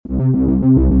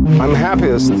I'm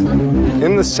happiest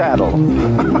in the saddle.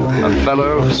 A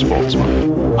fellow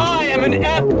sportsman. I am an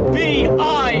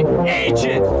FBI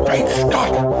agent. Great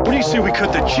Scott! What do you say we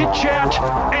cut the chit-chat?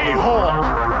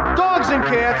 A-hole. Dogs and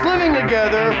cats living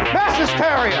together. Mass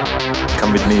hysteria.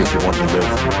 Come with me if you want to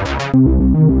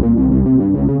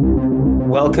live.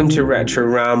 Welcome to Retro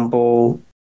Ramble.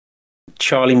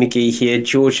 Charlie McGee here.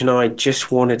 George and I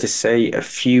just wanted to say a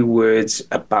few words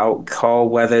about Carl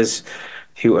Weathers,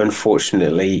 who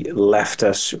unfortunately left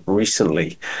us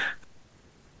recently.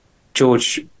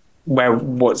 George, what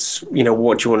do you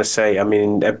want to say? I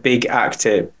mean, a big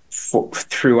actor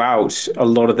throughout a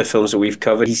lot of the films that we've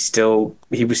covered. He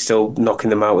was still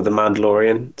knocking them out with The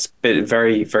Mandalorian. It's been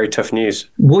very, very tough news.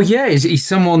 Well, yeah, he's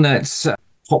someone that's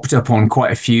popped up on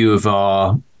quite a few of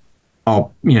our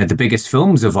the biggest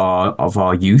films of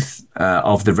our youth,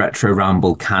 of the Retro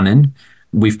Ramble canon.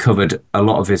 We've covered a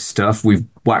lot of his stuff. We've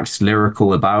waxed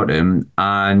lyrical about him,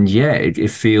 and yeah, it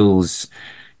feels,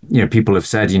 people have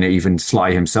said, even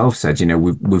Sly himself said,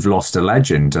 we've lost a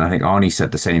legend, and I think Arnie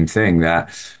said the same thing, that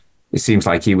it seems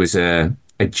like he was a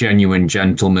genuine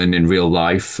gentleman in real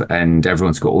life, and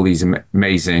everyone's got all these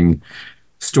amazing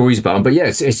stories about him. But yeah,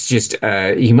 it's just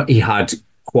he had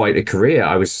quite a career.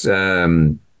 I was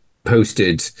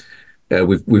posted.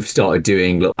 We've started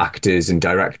doing little actors and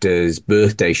directors'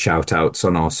 birthday shout outs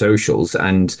on our socials,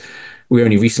 and we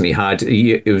only recently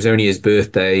it was only his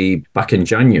birthday back in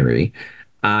January,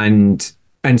 and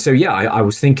so yeah, I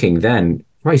was thinking then,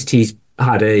 Christ, he's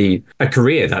had a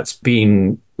career that's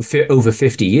been over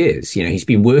 50 years. He's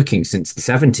been working since the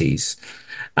 70s,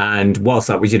 and whilst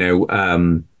that was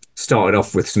started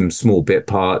off with some small bit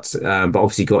parts, but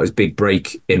obviously got his big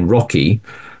break in Rocky.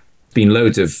 Been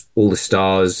loads of all the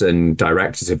stars and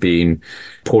directors have been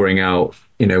pouring out,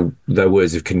 their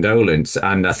words of condolence.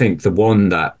 And I think the one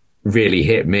that really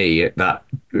hit me, that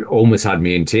almost had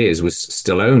me in tears, was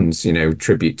Stallone's,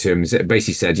 tribute to him. It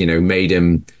basically said, made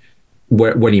him,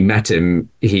 when he met him,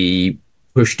 he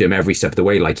pushed him every step of the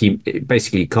way. Like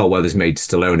basically Carl Weathers made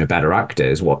Stallone a better actor,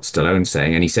 is what Stallone's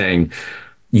saying. And he's saying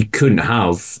you couldn't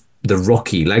have the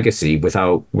Rocky legacy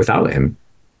without him.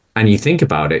 And you think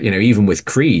about it, even with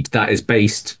Creed, that is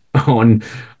based on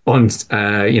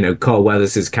Carl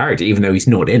Weathers' character, even though he's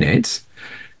not in it.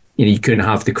 You couldn't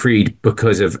have the Creed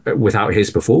without his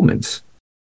performance.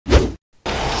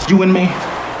 You and me,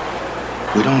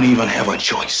 we don't even have a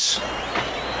choice.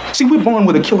 See, we're born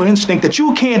with a killer instinct that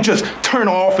you can't just turn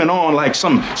off and on like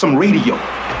some radio.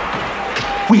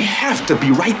 We have to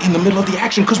be right in the middle of the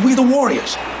action because we're the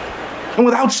warriors. And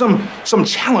without some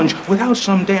challenge, without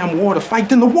some damn war to fight,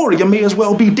 then the warrior may as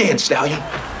well be dead, Stallion.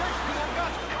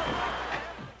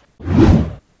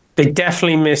 They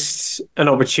definitely missed an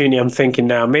opportunity, I'm thinking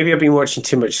now. Maybe I've been watching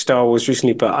too much Star Wars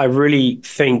recently, but I really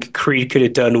think Creed could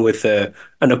have done with an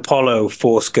Apollo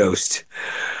Force Ghost.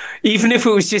 Even if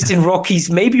it was just in Rocky's,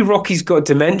 maybe Rocky's got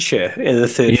dementia in the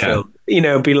third film,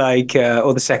 be like,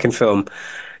 or the second film,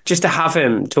 just to have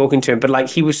him talking to him. But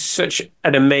he was such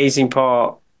an amazing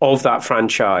part of that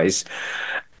franchise.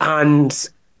 And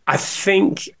I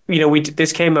think,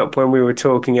 this came up when we were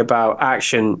talking about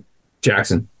Action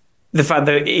Jackson. The fact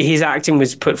that his acting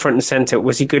was put front and center.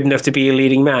 Was he good enough to be a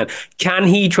leading man? Can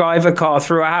he drive a car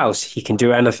through a house? He can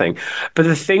do anything. But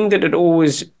the thing that had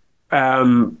always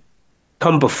come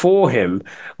before him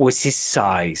was his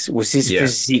size, was his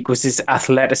physique, was his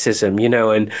athleticism,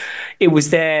 and it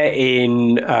was there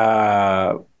in,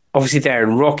 obviously there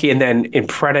in Rocky, and then in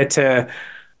Predator,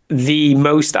 the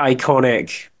most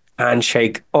iconic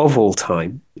handshake of all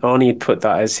time. Arnie had put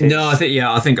that as his. No, I think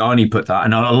Arnie put that,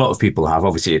 and a lot of people have.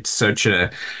 Obviously, it's such an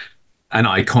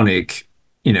iconic,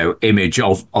 image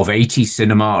of 80s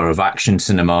cinema or of action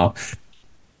cinema.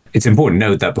 It's important to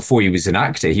note that before he was an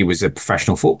actor, he was a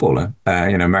professional footballer,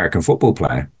 American football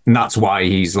player, and that's why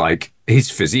he's like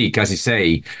his physique, as you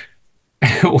say.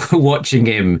 Watching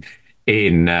him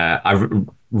in,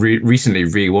 recently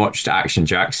rewatched Action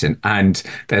Jackson, and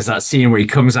there's that scene where he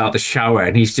comes out the shower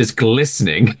and he's just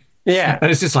glistening. Yeah.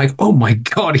 And it's just like, oh my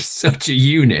God, he's such a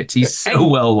unit. He's so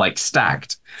well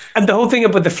stacked. And the whole thing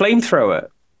about the flamethrower,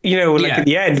 at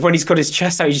the end when he's got his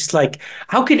chest out, he's just like,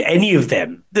 how could any of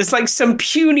them? There's some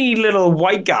puny little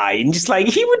white guy, and just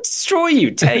he would destroy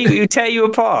you, tear you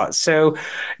apart. So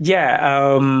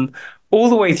yeah, all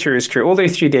the way through his career, all the way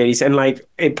through the 80s. And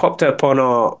it popped up on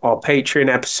our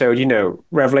Patreon episode,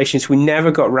 Revelations. We never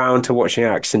got round to watching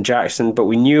Action Jackson, but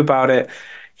we knew about it.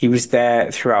 He was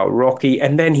there throughout Rocky.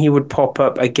 And then he would pop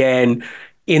up again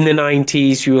in the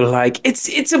 90s. You were like,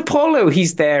 it's Apollo.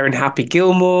 He's there in Happy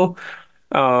Gilmore.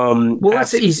 Well,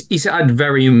 he's had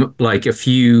like a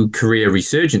few career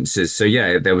resurgences. So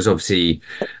yeah, there was obviously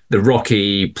the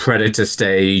Rocky Predator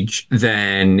stage.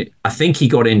 Then I think he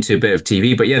got into a bit of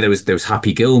TV. But yeah, there was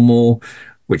Happy Gilmore,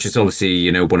 which is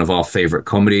obviously one of our favorite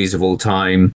comedies of all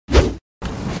time.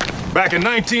 Back in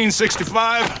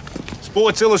 1965,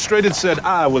 Sports Illustrated said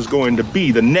I was going to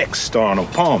be the next Arnold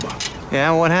Palmer.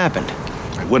 Yeah, what happened?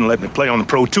 They wouldn't let me play on the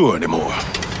Pro Tour anymore.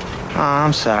 Oh,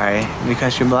 I'm sorry.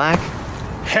 Because you're black?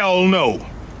 Hell no.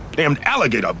 Damned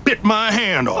alligator bit my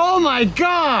hand off. Oh, my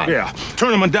God! Yeah,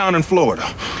 tournament down in Florida.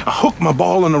 I hooked my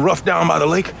ball in the rough down by the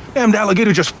lake. Damned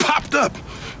alligator just popped up.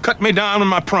 Cut me down in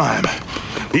my prime.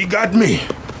 He got me.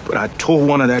 But I tore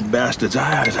one of that bastard's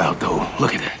eyes out, though.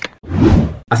 Look at that.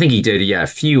 I think he did, a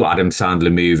few Adam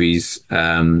Sandler movies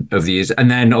over the years. And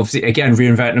then, obviously, again,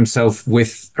 reinventing himself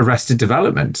with Arrested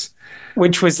Development.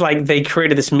 Which was like they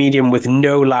created this medium with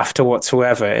no laughter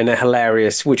whatsoever in a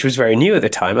hilarious, which was very new at the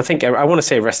time. I want to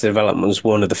say Arrested Development was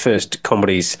one of the first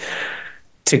comedies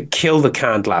to kill the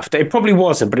canned laughter. It probably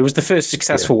wasn't, but it was the first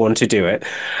successful one to do it.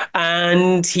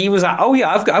 And he was like, oh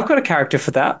yeah, I've got a character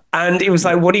for that. And it was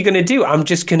like, what are you going to do? I'm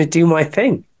just going to do my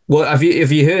thing. Well, have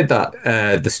you heard that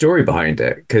the story behind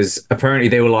it? Because apparently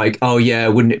they were like, oh yeah,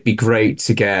 wouldn't it be great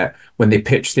to get, when they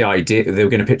pitched the idea, they were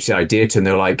going to pitch the idea to him,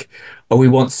 they were like, oh, we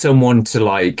want someone to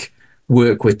like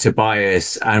work with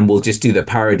Tobias, and we'll just do the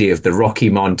parody of the Rocky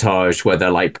montage where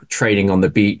they're like training on the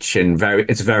beach and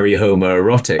it's very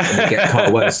homoerotic, and they get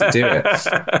Carl Weathers to do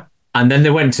it. And then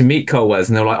they went to meet Carl Weathers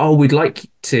and they're like, oh, we'd like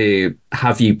to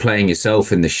have you playing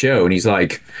yourself in the show. And he's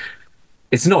like,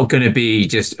 it's not going to be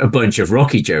just a bunch of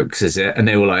Rocky jokes, is it? And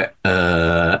they were like,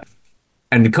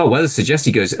 And Carl Weathers suggests,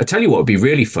 he goes, I tell you what would be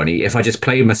really funny if I just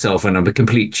played myself and I'm a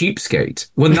complete cheapskate.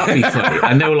 Wouldn't that be funny?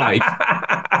 And they were like,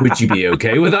 would you be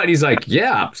okay with that? And he's like,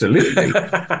 yeah, absolutely.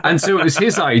 And so it was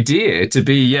his idea to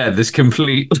be, this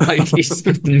complete, like,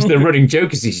 the running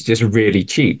joke is he's just really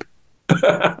cheap.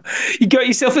 You got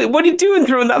yourself, what are you doing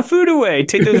throwing that food away?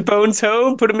 Take those bones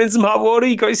home, put them in some hot water,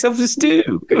 you got yourself a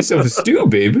stew. Got yourself a stew,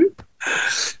 baby.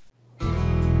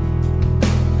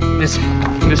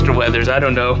 Mr. Weathers, I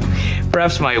don't know.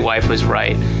 Perhaps my wife was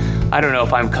right. I don't know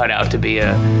if I'm cut out to be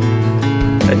a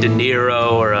De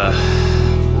Niro or a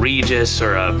Regis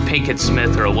or a Pinkett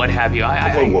Smith or a what have you.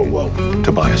 Whoa.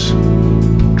 Tobias,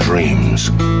 dreams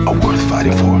are worth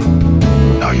fighting for.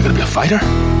 Now, are you going to be a fighter?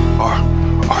 Or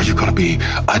are you going to be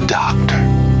a doctor?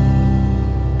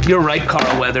 You're right,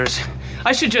 Carl Weathers.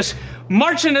 I should just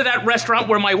march into that restaurant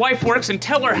where my wife works and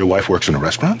tell her... Your wife works in a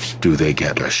restaurant? Do they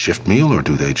get a shift meal or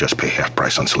do they just pay half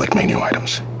price on select menu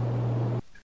items?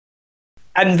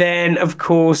 And then, of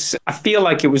course, I feel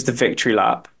like it was the victory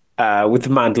lap with The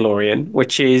Mandalorian,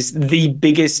 which is the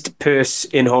biggest purse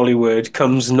in Hollywood,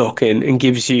 comes knocking and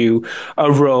gives you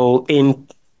a role in,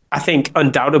 I think,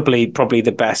 undoubtedly probably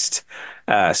the best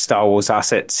Star Wars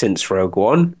asset since Rogue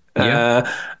One. Yeah.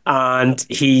 And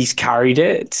he's carried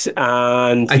it.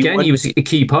 And he was a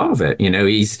key part of it.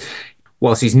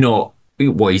 Whilst he's not,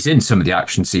 he's in some of the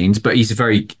action scenes, but he's a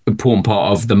very important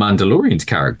part of the Mandalorian's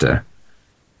character.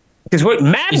 Because what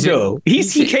Mando?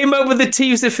 He came up with the T.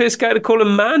 He was the first guy to call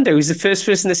him Mando. He's the first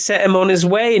person to set him on his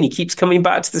way, and he keeps coming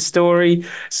back to the story.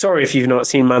 Sorry if you've not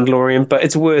seen Mandalorian, but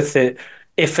it's worth it.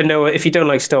 If you don't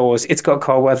like Star Wars, it's got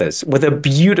Carl Weathers with a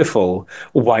beautiful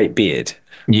white beard.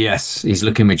 Yes, he's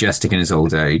looking majestic in his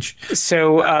old age.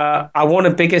 So I want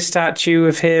a bigger statue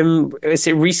of him. Is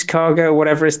it Reese Cargo,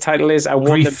 whatever his title is?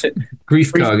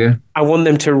 Grief Cargo. I want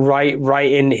them to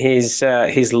write in his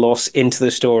loss into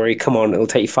the story. Come on, it'll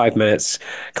take you 5 minutes.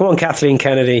 Come on, Kathleen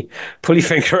Kennedy, pull your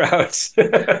finger out.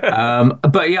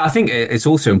 But yeah, I think it's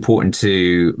also important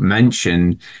to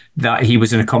mention that he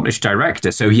was an accomplished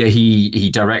director. So yeah, he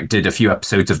directed a few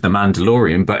episodes of The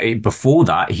Mandalorian, but before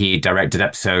that, he directed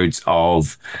episodes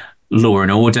of Law and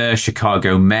Order,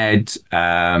 Chicago Med,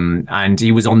 and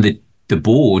he was on the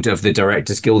board of the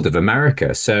Directors Guild of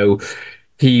America. So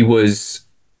he was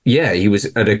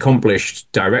an accomplished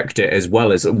director as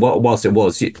well as, whilst it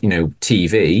was,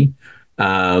 TV.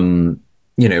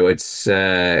 It's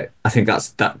I think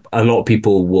that a lot of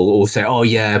people will all say, oh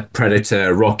yeah,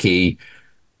 Predator, Rocky,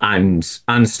 and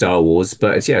Star Wars,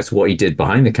 but it's what he did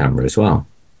behind the camera as well.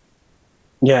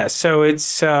 Yeah, so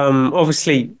it's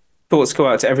obviously thoughts go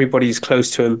out to everybody who's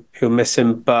close to him, who'll miss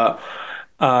him, but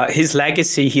his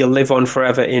legacy, he'll live on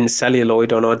forever in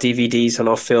celluloid on our DVDs, on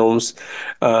our films.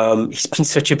 He's been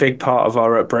such a big part of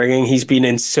our upbringing. He's been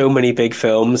in so many big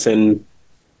films, and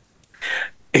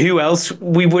who else?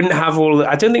 We wouldn't have all...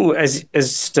 I don't think, as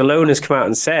Stallone has come out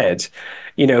and said,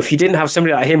 if you didn't have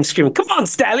somebody like him screaming, come on,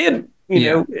 Stallion!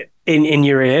 in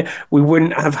your ear, we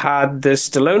wouldn't have had the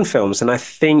Stallone films. And I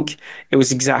think it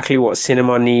was exactly what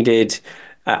cinema needed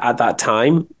at that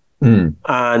time.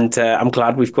 And I'm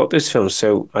glad we've got those films.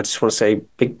 So I just want to say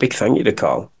big thank you to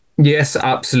Carl. Yes,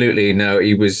 absolutely. No,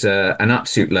 he was an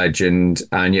absolute legend.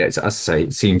 And yet, as I say,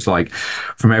 it seems like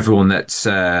from everyone that's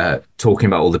talking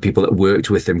about all the people that worked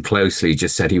with him closely,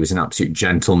 just said he was an absolute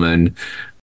gentleman.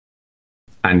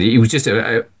 And he was just,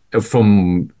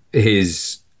 from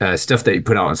his stuff that he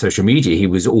put out on social media, he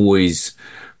was always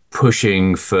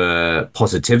pushing for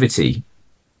positivity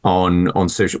on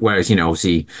social, whereas,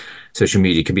 obviously social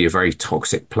media can be a very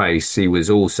toxic place. He was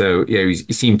also, he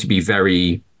seemed to be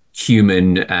very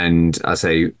human and, I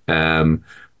say,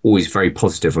 always very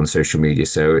positive on social media.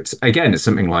 So it's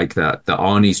something like that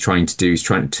Arnie's trying to do. He's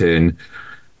trying to turn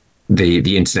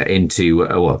the internet into,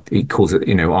 well, he calls it,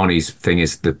 Arnie's thing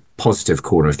is the positive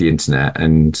corner of the internet.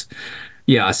 And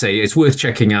yeah, I say it's worth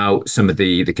checking out some of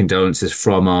the condolences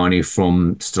from Arnie,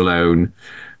 from Stallone.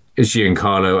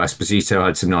 Giancarlo Esposito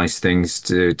had some nice things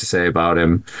to say about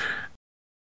him.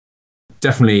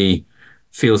 Definitely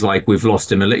feels like we've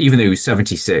lost him even though he was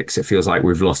 76. It feels like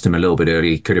we've lost him a little bit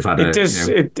early. Could have had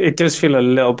it does feel a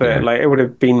little bit like it would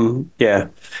have been. Yeah,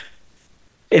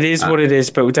 it is what it is,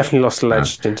 but we definitely lost a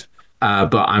legend.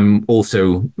 But I'm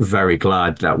also very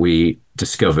glad that we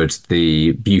discovered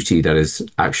the beauty that is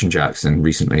Action Jackson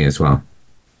recently as well.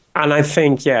 And I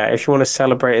think, if you want to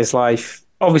celebrate his life,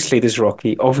 obviously there's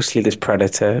Rocky, obviously there's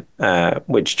Predator,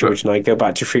 which George and I go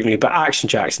back to frequently, but Action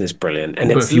Jackson is brilliant.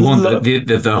 And if you want the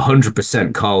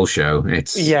 100% Carl show,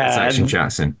 it's Action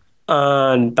Jackson.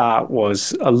 And that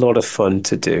was a lot of fun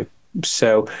to do.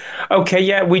 So,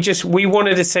 okay, we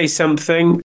wanted to say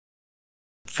something.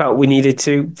 Felt we needed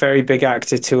to. Very big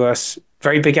actor to us.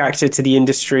 Very big actor to the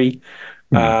industry.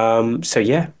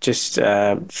 Just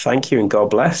thank you and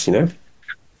God bless,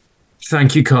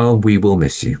 Thank you, Carl. We will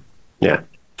miss you. Yeah.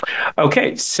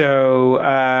 Okay, so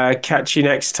catch you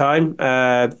next time.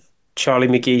 Charlie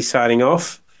McGee signing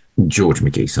off. George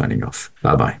McGee signing off.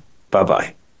 Bye-bye.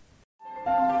 Bye-bye.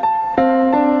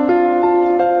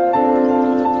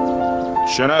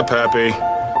 Shut up, Happy.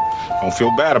 Don't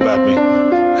feel bad about me.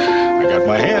 I got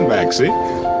my hand back, see?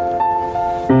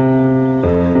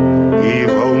 We've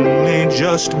only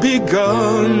just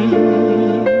begun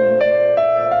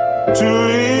to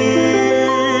live.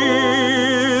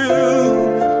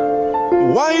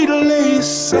 White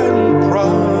lace and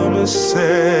promises,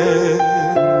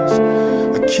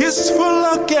 a kiss for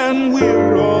luck, and we're